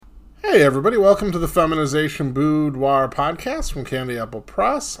Hey everybody, welcome to the Feminization Boudoir podcast from Candy Apple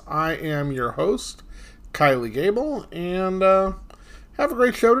Press. I am your host, Kylie Gable, and have a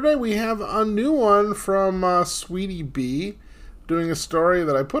great show today. We have a new one from Sweetie B, doing a story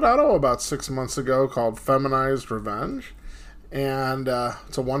that I put out about 6 months ago called Feminized Revenge, and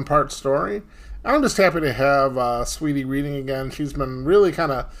it's a one-part story. I'm just happy to have Sweetie reading again. She's been really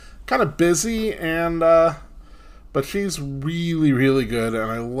kind of busy, and but she's really, really good,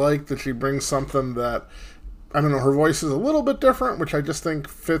 and I like that she brings something that, I don't know, her voice is a little bit different, which I just think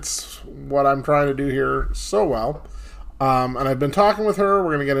fits what I'm trying to do here so well. And I've been talking with her.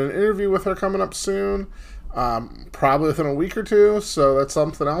 We're going to get an interview with her coming up soon, probably within a week or two, so that's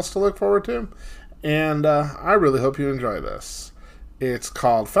something else to look forward to. And I really hope you enjoy this. It's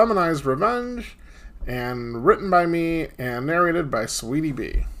called Feminized Revenge, and written by me and narrated by Sweetie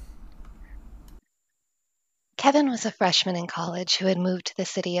B. Kevin was a freshman in college who had moved to the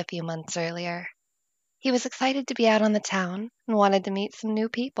city a few months earlier. He was excited to be out on the town and wanted to meet some new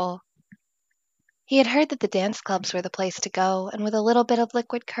people. He had heard that the dance clubs were the place to go, and with a little bit of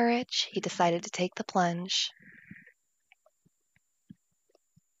liquid courage, he decided to take the plunge.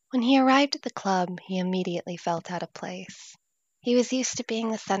 When he arrived at the club, he immediately felt out of place. He was used to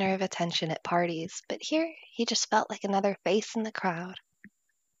being the center of attention at parties, but here he just felt like another face in the crowd.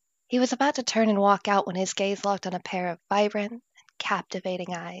 He was about to turn and walk out when his gaze locked on a pair of vibrant and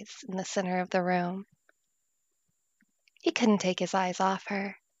captivating eyes in the center of the room. He couldn't take his eyes off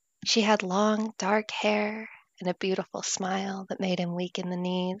her. She had long, dark hair and a beautiful smile that made him weak in the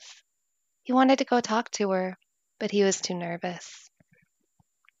knees. He wanted to go talk to her, but he was too nervous.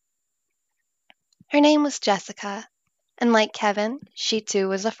 Her name was Jessica, and like Kevin, she too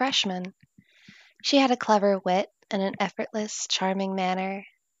was a freshman. She had a clever wit and an effortless, charming manner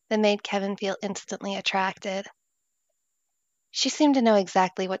that made Kevin feel instantly attracted. She seemed to know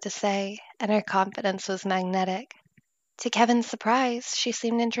exactly what to say, and her confidence was magnetic. To Kevin's surprise, she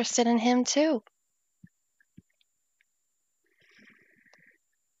seemed interested in him too.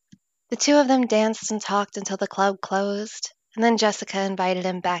 The two of them danced and talked until the club closed, and then Jessica invited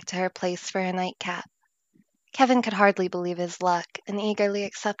him back to her place for a nightcap. Kevin could hardly believe his luck and eagerly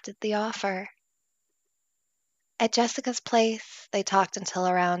accepted the offer. At Jessica's place, they talked until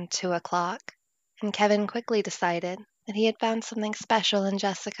around 2 o'clock, and Kevin quickly decided that he had found something special in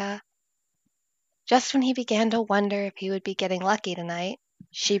Jessica. Just when he began to wonder if he would be getting lucky tonight,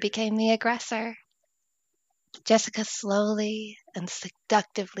 she became the aggressor. Jessica slowly and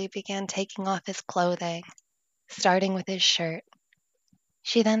seductively began taking off his clothing, starting with his shirt.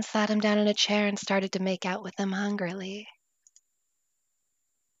 She then sat him down in a chair and started to make out with him hungrily.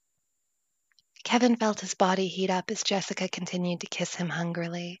 Kevin felt his body heat up as Jessica continued to kiss him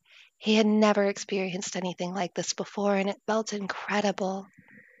hungrily. He had never experienced anything like this before, and it felt incredible.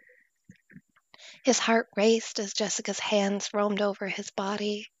 His heart raced as Jessica's hands roamed over his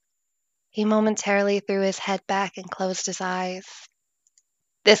body. He momentarily threw his head back and closed his eyes.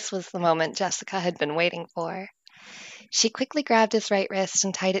 This was the moment Jessica had been waiting for. She quickly grabbed his right wrist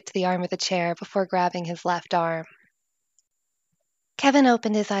and tied it to the arm of the chair before grabbing his left arm. Kevin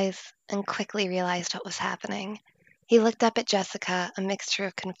opened his eyes and quickly realized what was happening. He looked up at Jessica, a mixture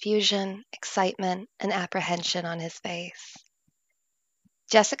of confusion, excitement, and apprehension on his face.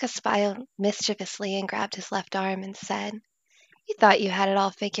 Jessica smiled mischievously and grabbed his left arm and said, "You thought you had it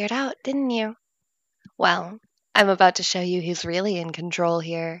all figured out, didn't you? Well, I'm about to show you who's really in control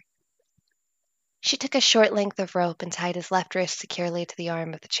here." She took a short length of rope and tied his left wrist securely to the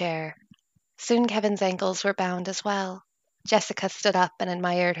arm of the chair. Soon Kevin's ankles were bound as well. Jessica stood up and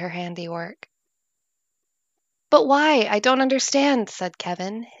admired her handiwork. "But why? I don't understand," said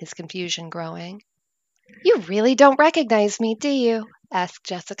Kevin, his confusion growing. "You really don't recognize me, do you?" asked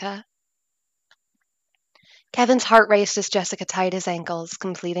Jessica. Kevin's heart raced as Jessica tied his ankles,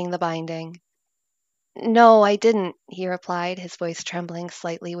 completing the binding. "No, I didn't," he replied, his voice trembling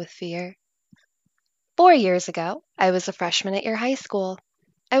slightly with fear. 4 years ago, I was a freshman at your high school.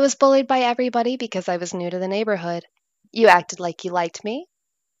 I was bullied by everybody because I was new to the neighborhood. You acted like you liked me.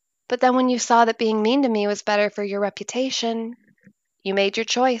 But then when you saw that being mean to me was better for your reputation, you made your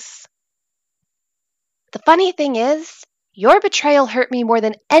choice. The funny thing is, your betrayal hurt me more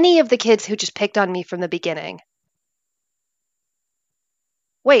than any of the kids who just picked on me from the beginning."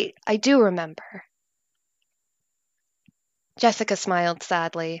 "Wait, I do remember." Jessica smiled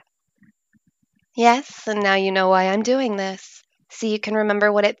sadly. "Yes, and now you know why I'm doing this. So you can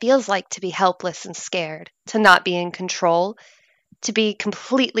remember what it feels like to be helpless and scared, to not be in control, to be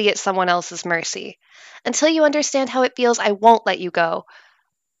completely at someone else's mercy. Until you understand how it feels, I won't let you go.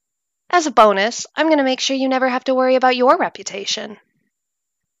 As a bonus, I'm going to make sure you never have to worry about your reputation."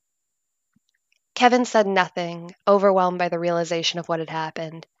 Kevin said nothing, overwhelmed by the realization of what had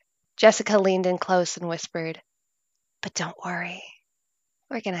happened. Jessica leaned in close and whispered, "But don't worry.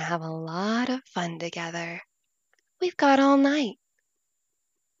 We're going to have a lot of fun together. We've got all night."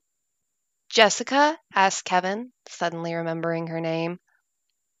 "Jessica?" asked Kevin, suddenly remembering her name.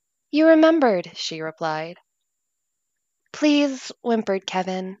 "You remembered," she replied. "Please," whimpered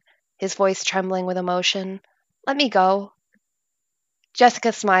Kevin, his voice trembling with emotion. "Let me go."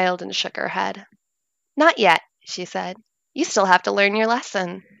 Jessica smiled and shook her head. "Not yet," she said. "You still have to learn your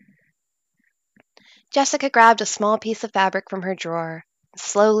lesson." Jessica grabbed a small piece of fabric from her drawer, and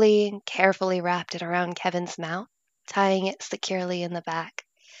slowly and carefully wrapped it around Kevin's mouth, tying it securely in the back.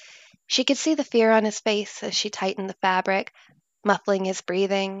 She could see the fear on his face as she tightened the fabric, muffling his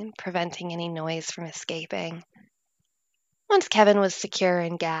breathing and preventing any noise from escaping. Once Kevin was secure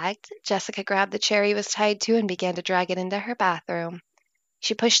and gagged, Jessica grabbed the chair he was tied to and began to drag it into her bathroom.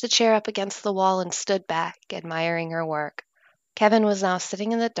 She pushed the chair up against the wall and stood back, admiring her work. Kevin was now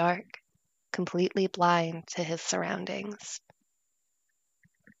sitting in the dark, completely blind to his surroundings.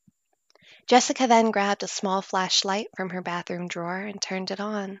 Jessica then grabbed a small flashlight from her bathroom drawer and turned it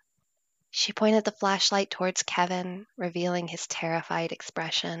on. She pointed the flashlight towards Kevin, revealing his terrified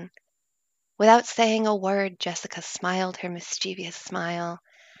expression. Without saying a word, Jessica smiled her mischievous smile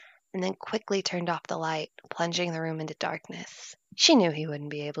and then quickly turned off the light, plunging the room into darkness. She knew he wouldn't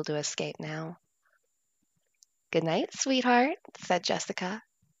be able to escape now. "Good night, sweetheart," said Jessica.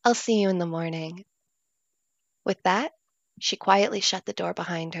 "I'll see you in the morning." With that, she quietly shut the door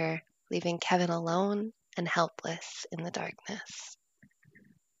behind her, leaving Kevin alone and helpless in the darkness.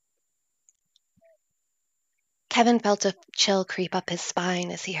 Kevin felt a chill creep up his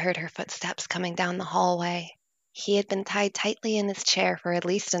spine as he heard her footsteps coming down the hallway. He had been tied tightly in his chair for at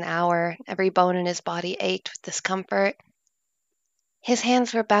least an hour. Every bone in his body ached with discomfort. His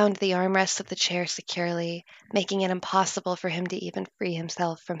hands were bound to the armrests of the chair securely, making it impossible for him to even free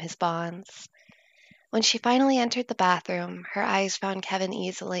himself from his bonds. When she finally entered the bathroom, her eyes found Kevin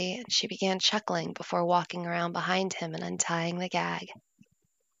easily, and she began chuckling before walking around behind him and untying the gag.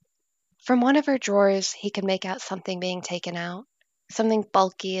 From one of her drawers, he could make out something being taken out, something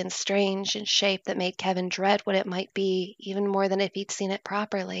bulky and strange in shape that made Kevin dread what it might be, even more than if he'd seen it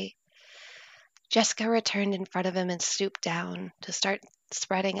properly. Jessica returned in front of him and stooped down to start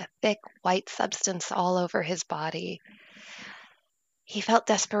spreading a thick, white substance all over his body. He felt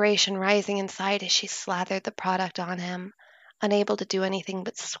desperation rising inside as she slathered the product on him, unable to do anything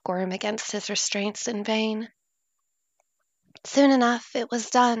but squirm against his restraints in vain. Soon enough, it was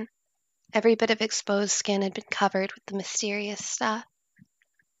done. Every bit of exposed skin had been covered with the mysterious stuff.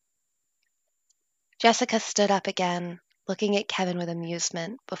 Jessica stood up again, looking at Kevin with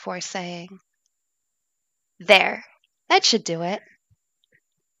amusement before saying, "There, that should do it."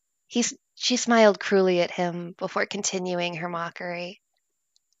 She smiled cruelly at him before continuing her mockery.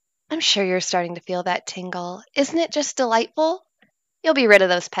 "I'm sure you're starting to feel that tingle. Isn't it just delightful? You'll be rid of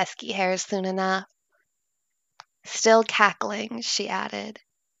those pesky hairs soon enough." Still cackling, she added,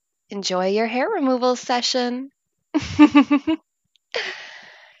 "Enjoy your hair removal session."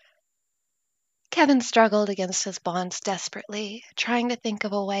 Kevin struggled against his bonds desperately, trying to think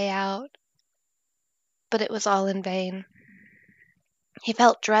of a way out. But it was all in vain. He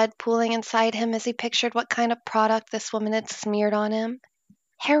felt dread pooling inside him as he pictured what kind of product this woman had smeared on him.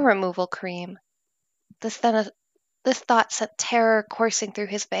 Hair removal cream. This thought set terror coursing through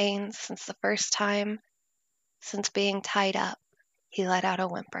his veins since the first time, since being tied up, he let out a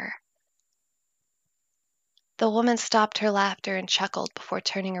whimper. The woman stopped her laughter and chuckled before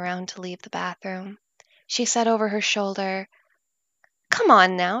turning around to leave the bathroom. She said over her shoulder, "Come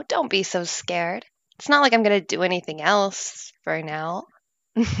on now, don't be so scared. It's not like I'm going to do anything else for now."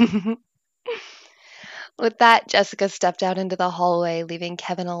 With that, Jessica stepped out into the hallway, leaving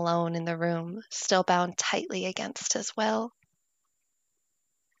Kevin alone in the room, still bound tightly against his will.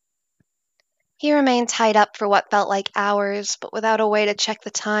 He remained tied up for what felt like hours, but without a way to check the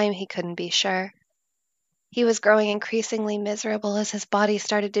time, he couldn't be sure. He was growing increasingly miserable as his body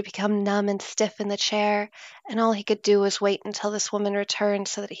started to become numb and stiff in the chair, and all he could do was wait until this woman returned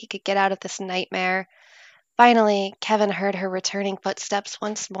so that he could get out of this nightmare. Finally, Kevin heard her returning footsteps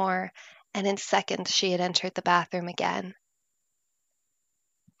once more, and in seconds she had entered the bathroom again.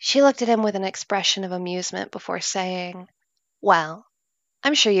 She looked at him with an expression of amusement before saying, "Well,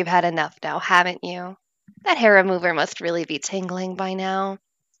 I'm sure you've had enough now, haven't you? That hair remover must really be tingling by now."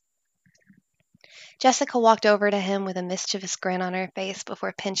 Jessica walked over to him with a mischievous grin on her face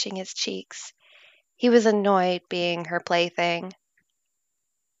before pinching his cheeks. He was annoyed being her plaything.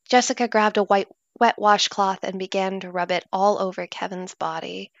 Jessica grabbed a wet washcloth and began to rub it all over Kevin's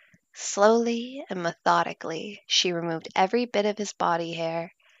body. Slowly and methodically, she removed every bit of his body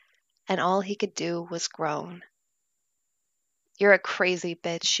hair, and all he could do was groan. "You're a crazy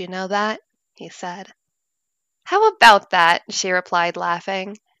bitch, you know that?" he said. "How about that?" she replied,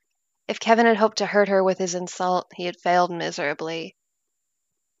 laughing. If Kevin had hoped to hurt her with his insult, he had failed miserably.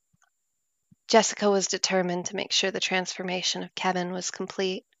 Jessica was determined to make sure the transformation of Kevin was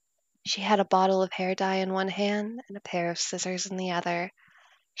complete. She had a bottle of hair dye in one hand and a pair of scissors in the other.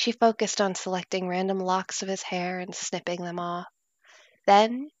 She focused on selecting random locks of his hair and snipping them off.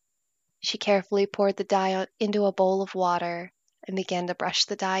 Then she carefully poured the dye into a bowl of water and began to brush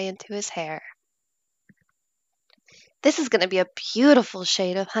the dye into his hair. "This is going to be a beautiful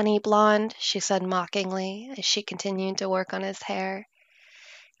shade of honey blonde," she said mockingly as she continued to work on his hair.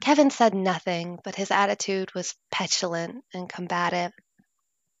 Kevin said nothing, but his attitude was petulant and combative.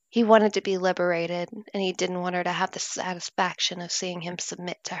 He wanted to be liberated, and he didn't want her to have the satisfaction of seeing him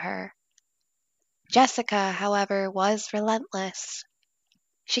submit to her. Jessica, however, was relentless.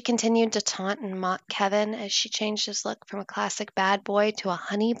 She continued to taunt and mock Kevin as she changed his look from a classic bad boy to a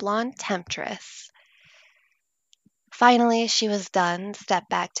honey blonde temptress. Finally, she was done and stepped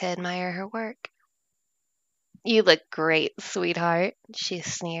back to admire her work. "You look great, sweetheart," she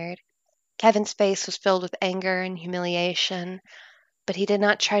sneered. Kevin's face was filled with anger and humiliation, but he did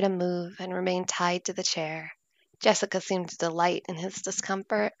not try to move and remained tied to the chair. Jessica seemed to delight in his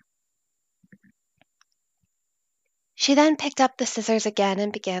discomfort. She then picked up the scissors again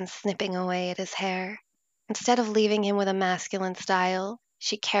and began snipping away at his hair. Instead of leaving him with a masculine style,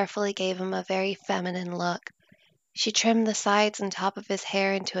 she carefully gave him a very feminine look. She trimmed the sides and top of his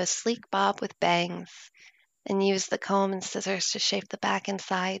hair into a sleek bob with bangs, and used the comb and scissors to shape the back and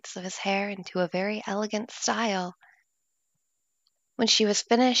sides of his hair into a very elegant style. When she was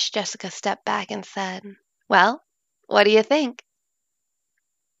finished, Jessica stepped back and said, "Well, what do you think?"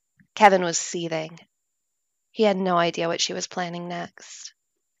 Kevin was seething. He had no idea what she was planning next.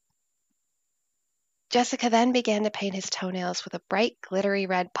 Jessica then began to paint his toenails with a bright, glittery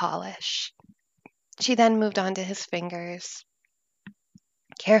red polish. She then moved on to his fingers,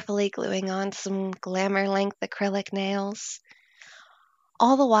 carefully gluing on some glamour-length acrylic nails.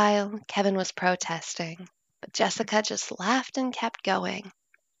 All the while, Kevin was protesting, but Jessica just laughed and kept going.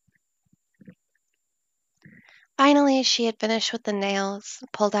 Finally, she had finished with the nails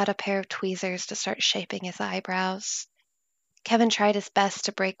and pulled out a pair of tweezers to start shaping his eyebrows. Kevin tried his best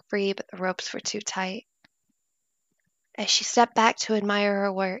to break free, but the ropes were too tight. As she stepped back to admire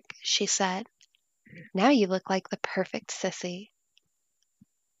her work, she said, "Now you look like the perfect sissy."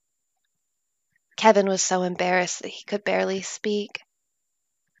 Kevin was so embarrassed that he could barely speak.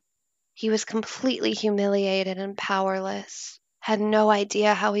 He was completely humiliated and powerless, had no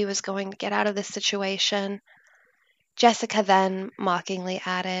idea how he was going to get out of this situation. Jessica then mockingly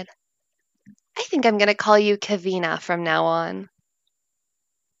added, "I think I'm going to call you Kavina from now on."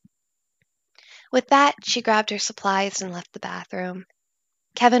 With that, she grabbed her supplies and left the bathroom.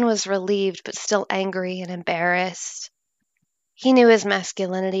 Kevin was relieved but still angry and embarrassed. He knew his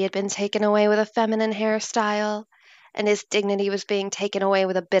masculinity had been taken away with a feminine hairstyle, and his dignity was being taken away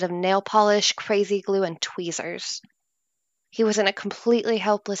with a bit of nail polish, crazy glue, and tweezers. He was in a completely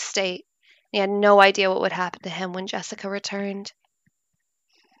helpless state, and he had no idea what would happen to him when Jessica returned.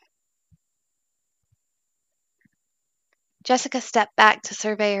 Jessica stepped back to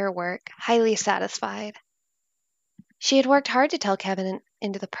survey her work, highly satisfied. She had worked hard to tell Kevin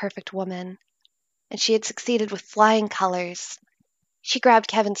into the perfect woman, and she had succeeded with flying colors. She grabbed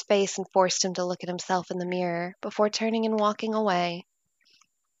Kevin's face and forced him to look at himself in the mirror before turning and walking away.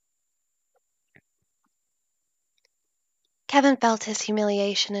 Kevin felt his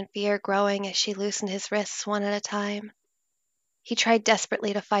humiliation and fear growing as she loosened his wrists one at a time. He tried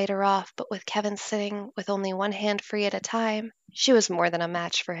desperately to fight her off, but with Kevin sitting with only one hand free at a time, she was more than a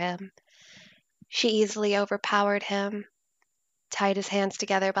match for him. She easily overpowered him, tied his hands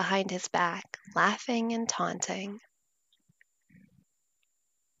together behind his back, laughing and taunting.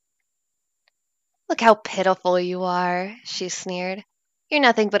 "Look how pitiful you are," she sneered. "You're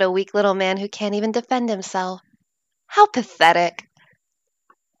nothing but a weak little man who can't even defend himself. How pathetic."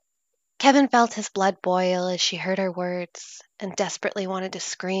 Kevin felt his blood boil as she heard her words and desperately wanted to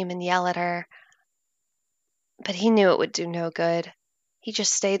scream and yell at her. But he knew it would do no good. He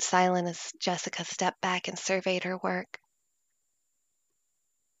just stayed silent as Jessica stepped back and surveyed her work.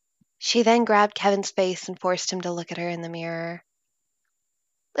 She then grabbed Kevin's face and forced him to look at her in the mirror.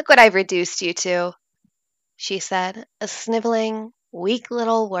 "Look what I've reduced you to," she said, "a sniveling, weak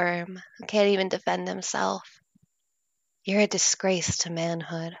little worm who can't even defend himself. You're a disgrace to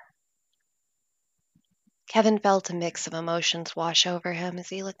manhood." Kevin felt a mix of emotions wash over him as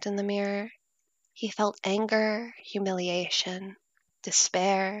he looked in the mirror. He felt anger, humiliation,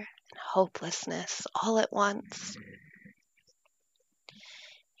 despair, and hopelessness all at once.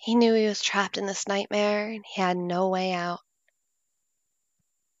 He knew he was trapped in this nightmare and he had no way out.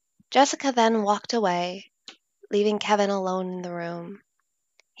 Jessica then walked away, leaving Kevin alone in the room.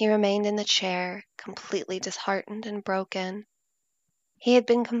 He remained in the chair, completely disheartened and broken. He had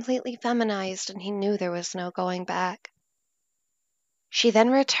been completely feminized and he knew there was no going back. She then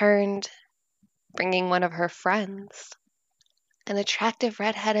returned, bringing one of her friends, an attractive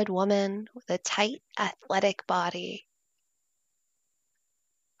red-headed woman with a tight, athletic body.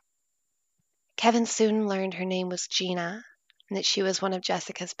 Kevin soon learned her name was Gina and that she was one of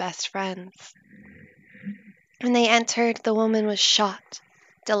Jessica's best friends. When they entered, the woman was shocked,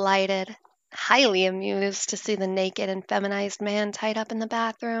 delighted, highly amused to see the naked and feminized man tied up in the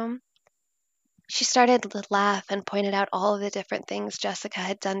bathroom. She started to laugh and pointed out all of the different things Jessica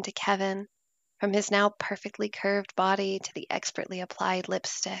had done to Kevin, from his now perfectly curved body to the expertly applied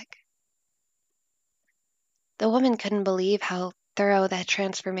lipstick. The woman couldn't believe how thorough that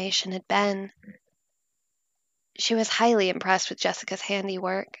transformation had been. She was highly impressed with Jessica's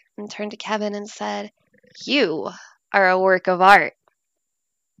handiwork and turned to Kevin and said, "You are a work of art.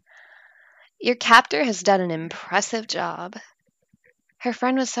 Your captor has done an impressive job." Her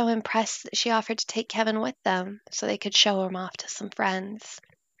friend was so impressed that she offered to take Kevin with them so they could show him off to some friends.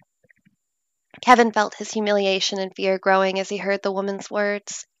 Kevin felt his humiliation and fear growing as he heard the woman's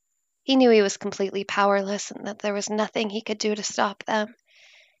words. He knew he was completely powerless and that there was nothing he could do to stop them.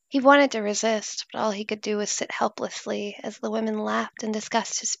 He wanted to resist, but all he could do was sit helplessly as the women laughed and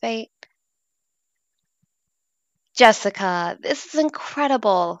discussed his fate. "Jessica, this is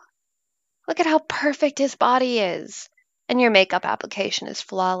incredible. Look at how perfect his body is. And your makeup application is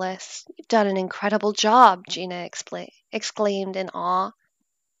flawless. You've done an incredible job," Gina exclaimed in awe.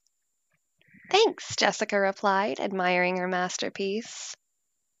 "Thanks," Jessica replied, admiring her masterpiece.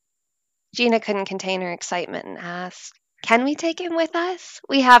 Gina couldn't contain her excitement and asked, "Can we take him with us?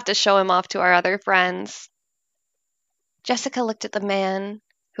 We have to show him off to our other friends." Jessica looked at the man,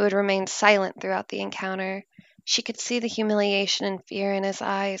 who had remained silent throughout the encounter. She could see the humiliation and fear in his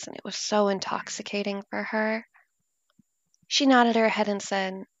eyes, and it was so intoxicating for her. She nodded her head and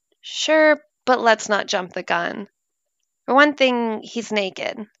said, "Sure, but let's not jump the gun. For one thing, he's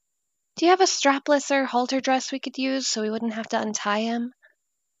naked. Do you have a strapless or halter dress we could use so we wouldn't have to untie him?"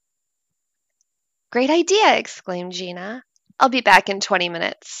 "Great idea," exclaimed Gina. "I'll be back in 20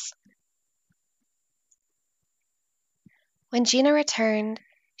 minutes. When Gina returned,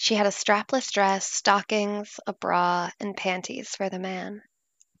 she had a strapless dress, stockings, a bra, and panties for the man.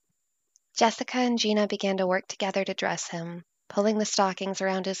 Jessica and Gina began to work together to dress him, pulling the stockings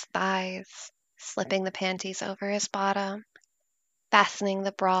around his thighs, slipping the panties over his bottom, fastening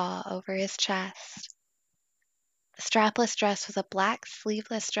the bra over his chest. The strapless dress was a black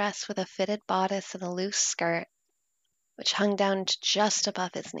sleeveless dress with a fitted bodice and a loose skirt, which hung down to just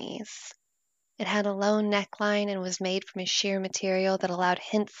above his knees. It had a low neckline and was made from a sheer material that allowed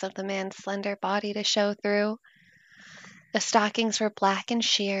hints of the man's slender body to show through. The stockings were black and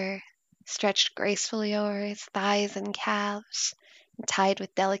sheer, stretched gracefully over his thighs and calves, and tied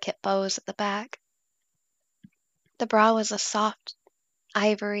with delicate bows at the back. The bra was a soft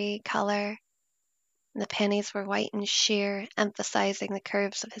ivory color, and the panties were white and sheer, emphasizing the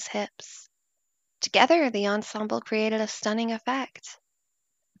curves of his hips. Together, the ensemble created a stunning effect.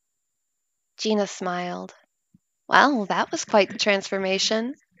 Gina smiled. "Well, that was quite the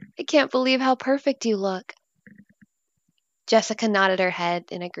transformation. I can't believe how perfect you look." Jessica nodded her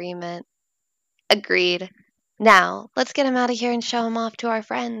head in agreement. "Agreed. Now, let's get him out of here and show him off to our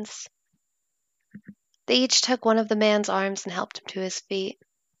friends." They each took one of the man's arms and helped him to his feet.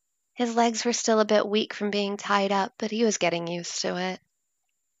 His legs were still a bit weak from being tied up, but he was getting used to it.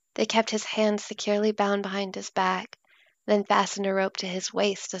 They kept his hands securely bound behind his back, then fastened a rope to his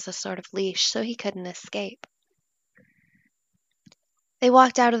waist as a sort of leash so he couldn't escape. They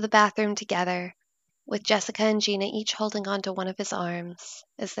walked out of the bathroom together, with Jessica and Gina each holding onto one of his arms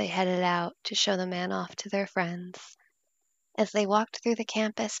as they headed out to show the man off to their friends. As they walked through the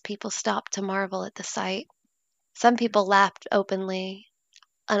campus, people stopped to marvel at the sight. Some people laughed openly,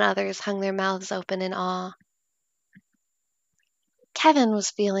 and others hung their mouths open in awe. Kevin was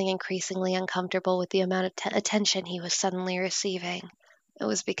feeling increasingly uncomfortable with the amount of attention he was suddenly receiving. It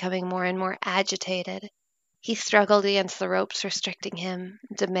was becoming more and more agitated. He struggled against the ropes restricting him,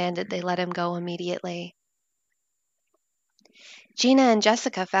 and demanded they let him go immediately. Gina and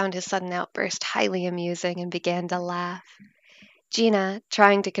Jessica found his sudden outburst highly amusing and began to laugh. Gina,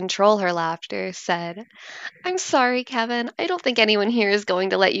 trying to control her laughter, said, I'm sorry, Kevin. I don't think anyone here is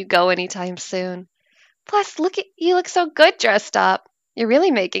going to let you go anytime soon. Plus, you look so good dressed up. You're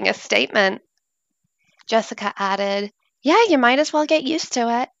really making a statement. Jessica added, Yeah, you might as well get used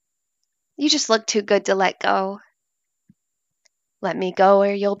to it. You just look too good to let go. Let me go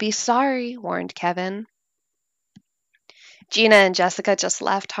or you'll be sorry, warned Kevin. Gina and Jessica just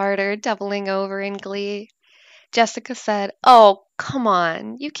laughed harder, doubling over in glee. Jessica said, Oh, come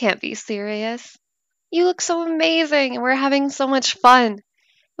on. You can't be serious. You look so amazing and we're having so much fun.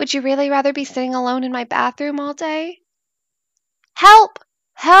 Would you really rather be sitting alone in my bathroom all day? Help!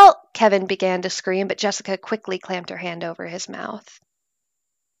 Help! Kevin began to scream, but Jessica quickly clamped her hand over his mouth.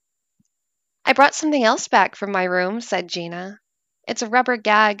 I brought something else back from my room, said Gina. It's a rubber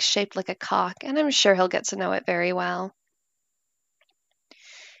gag shaped like a cock, and I'm sure he'll get to know it very well.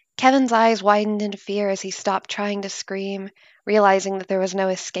 Kevin's eyes widened into fear as he stopped trying to scream, realizing that there was no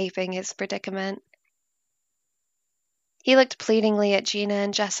escaping his predicament. He looked pleadingly at Gina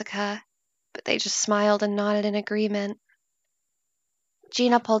and Jessica, but they just smiled and nodded in agreement.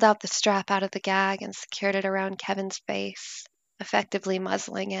 Gina pulled out the strap out of the gag and secured it around Kevin's face, effectively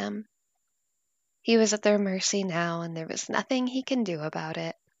muzzling him. He was at their mercy now, and there was nothing he can do about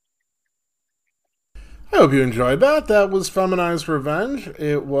it. I hope you enjoyed that. That was Feminized Revenge.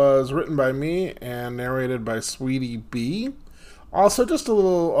 It was written by me and narrated by Sweetie B. Also, just a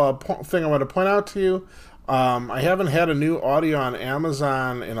little thing I want to point out to you. I haven't had a new audio on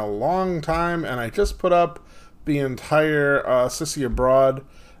Amazon in a long time, and I just put up the entire Sissy Abroad,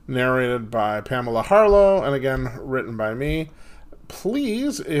 narrated by Pamela Harlow, and again, written by me.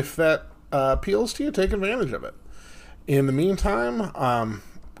 Please, if that appeals to you, take advantage of it. In the meantime,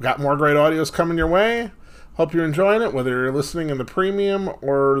 got more great audios coming your way. Hope you're enjoying it, whether you're listening in the premium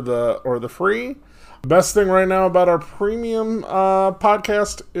or the free. The best thing right now about our premium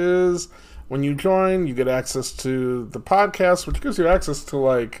podcast is when you join, you get access to the podcast, which gives you access to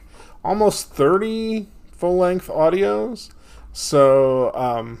like almost 30 full-length audios. So,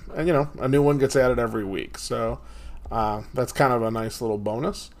 and you know, a new one gets added every week. So that's kind of a nice little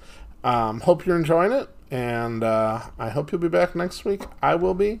bonus. Hope you're enjoying it, and I hope you'll be back next week. I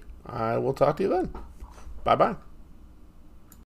will be. I will talk to you then. Bye-bye.